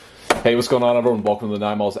Hey, what's going on, everyone? Welcome to the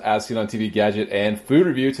 9 Miles As Seen on TV Gadget and Food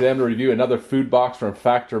Review. Today I'm going to review another food box from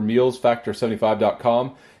Factor Meals,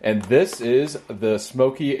 factor75.com. And this is the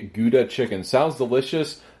Smoky Gouda chicken. Sounds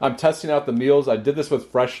delicious. I'm testing out the meals. I did this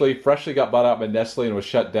with Freshly. Freshly got bought out by Nestle and was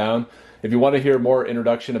shut down. If you want to hear more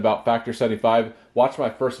introduction about Factor 75, watch my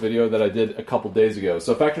first video that I did a couple days ago.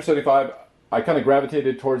 So Factor 75, I kind of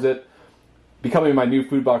gravitated towards it becoming my new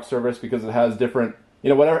food box service because it has different,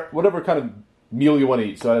 whatever kind of meal you want to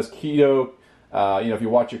eat. So it has keto, if you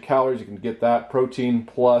watch your calories, you can get that. Protein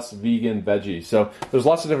plus vegan, veggie. So there's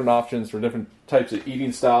lots of different options for different types of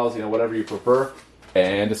eating styles, whatever you prefer.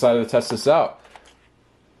 And decided to test this out.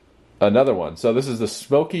 Another one. So this is the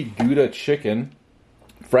Smoky Gouda chicken.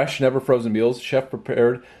 Fresh, never frozen meals. Chef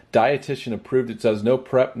prepared, dietitian approved. It says no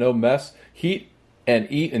prep, no mess. Heat and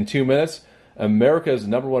eat in 2 minutes. America's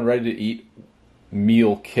 #1 ready to eat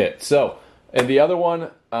meal kit. So, and the other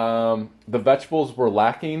one, the vegetables were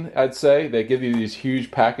lacking, I'd say. They give you these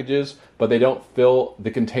huge packages, but they don't fill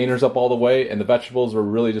the containers up all the way, and the vegetables were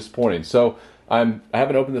really disappointing. So I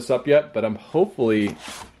haven't opened this up yet, but hopefully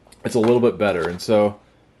it's a little bit better. And so,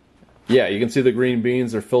 yeah, you can see the green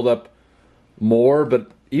beans, they're filled up more,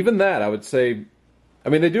 but even that, I would say,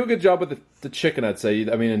 they do a good job with the chicken, I'd say.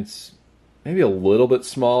 It's maybe a little bit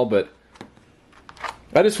small, but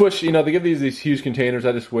I just wish, they give these huge containers.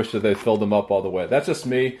 I just wish that they filled them up all the way. That's just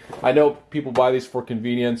me. I know people buy these for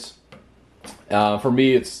convenience. For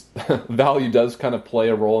me, it's value does kind of play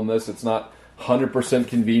a role in this. It's not 100%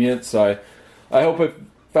 convenient. So I hope if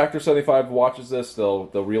Factor 75 watches this, they'll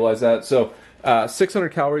realize that. So 600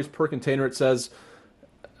 calories per container, it says.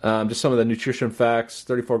 Just some of the nutrition facts: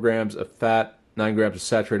 34 grams of fat, 9 grams of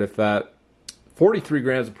saturated fat, 43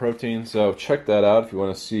 grams of protein. So check that out if you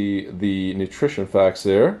want to see the nutrition facts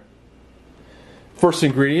there. First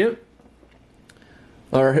ingredient.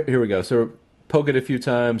 All right, here we go. So poke it a few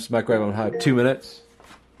times, microwave on high, 2 minutes.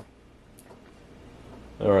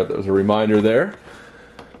 All right, that was a reminder there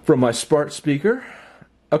from my smart speaker.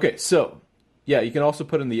 Okay, so yeah, you can also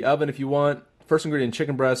put in the oven if you want. First ingredient: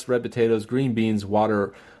 chicken breast, red potatoes, green beans,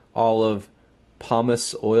 water, olive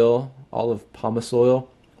pomace oil,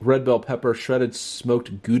 red bell pepper, shredded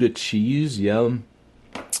smoked Gouda cheese. Yum.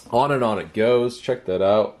 On and on it goes. Check that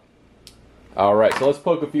out. All right, so let's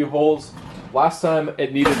poke a few holes. Last time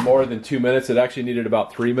it needed more than 2 minutes. It actually needed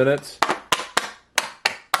about 3 minutes.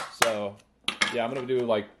 So, yeah, I'm going to do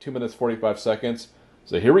like 2 minutes, 45 seconds.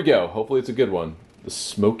 So here we go. Hopefully it's a good one. The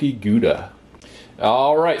Smoky Gouda.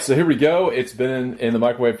 All right, so here we go. It's been in the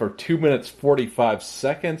microwave for 2 minutes, 45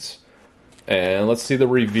 seconds. And let's see the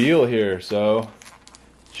reveal here. So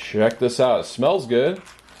check this out. It smells good.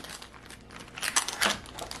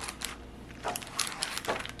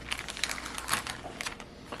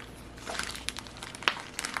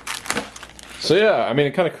 So yeah,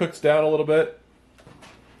 it kind of cooks down a little bit.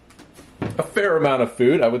 A fair amount of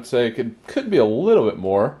food. I would say it could be a little bit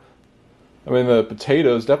more. The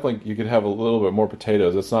potatoes, definitely you could have a little bit more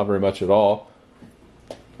potatoes. That's not very much at all.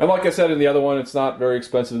 And like I said in the other one, it's not very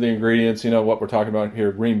expensive, the ingredients. What we're talking about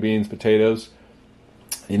here, green beans, potatoes.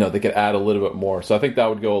 They could add a little bit more. So I think that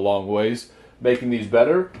would go a long ways, making these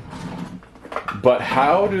better. But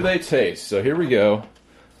how do they taste? So here we go.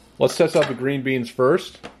 Let's test out the green beans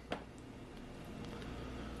first.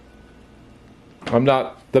 I'm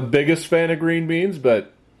not the biggest fan of green beans,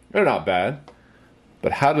 but they're not bad.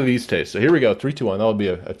 But how do these taste? So here we go. 3, 2, 1. That would be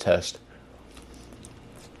a test.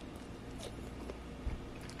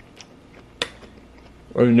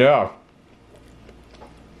 Oh, yeah.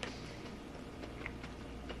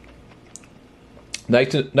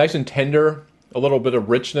 Nice and tender. A little bit of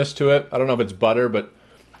richness to it. I don't know if it's butter, but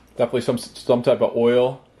definitely some type of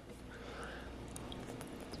oil.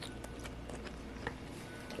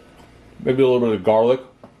 Maybe a little bit of garlic.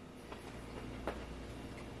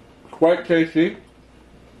 Quite tasty.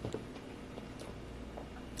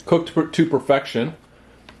 Cooked to perfection.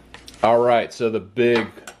 All right, so the big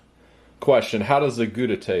question: how does the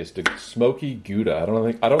Gouda taste? The Smoky Gouda. I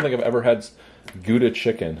don't think I've ever had Gouda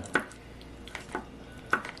chicken.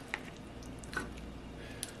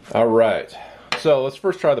 All right, so let's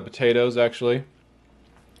first try the potatoes. Actually,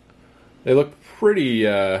 they look pretty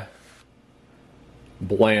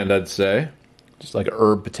bland, I'd say, just like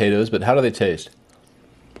herb potatoes. But how do they taste?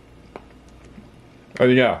 Oh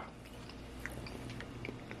yeah.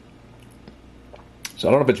 So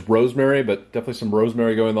I don't know if it's rosemary, but definitely some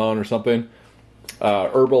rosemary going on or something.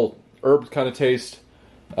 Herbs kind of taste.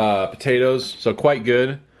 Potatoes, so quite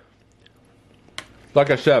good. Like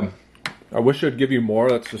I said, I wish I'd give you more.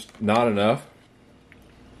 That's just not enough.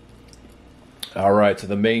 All right, so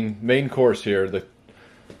the main course here,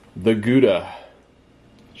 the Gouda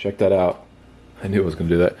Check that out. I knew it was going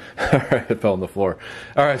to do that. All right, it fell on the floor.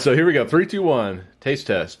 All right, so here we go. 3, 2, 1. Taste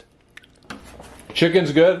test.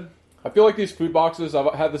 Chicken's good. I feel like these food boxes,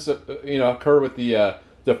 I've had this occur with the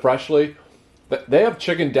Freshly. They have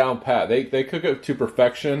chicken down pat. They cook it to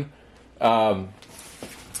perfection. I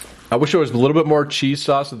wish there was a little bit more cheese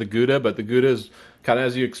sauce with the Gouda, but the Gouda is kind of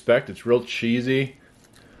as you expect. It's real cheesy.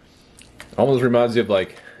 Almost reminds you of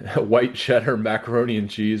like white cheddar macaroni and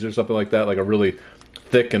cheese or something like that, like a really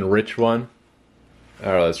thick and rich one.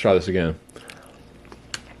 All right, let's try this again.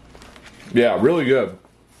 Yeah, really good.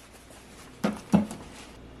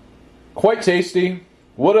 Quite tasty.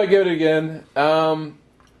 Would I give it again? I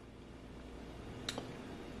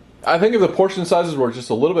think if the portion sizes were just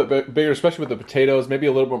a little bit bigger, especially with the potatoes, maybe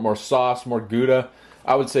a little bit more sauce, more Gouda,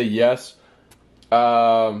 I would say yes.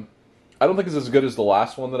 I don't think it's as good as the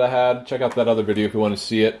last one that I had. Check out that other video if you want to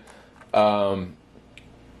see it.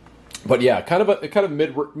 But yeah, kind of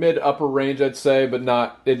mid upper range, I'd say, but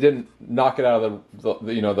not. It didn't knock it out of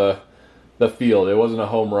the field. It wasn't a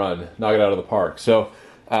home run, knock it out of the park. So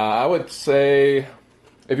I would say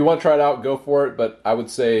if you want to try it out, go for it. But I would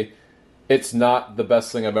say it's not the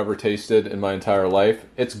best thing I've ever tasted in my entire life.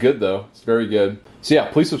 It's good, though. It's very good. So yeah,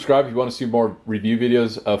 please subscribe if you want to see more review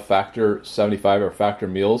videos of Factor 75 or Factor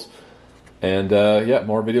meals. And yeah,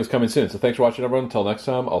 more videos coming soon. So thanks for watching, everyone. Until next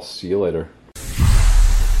time, I'll see you later.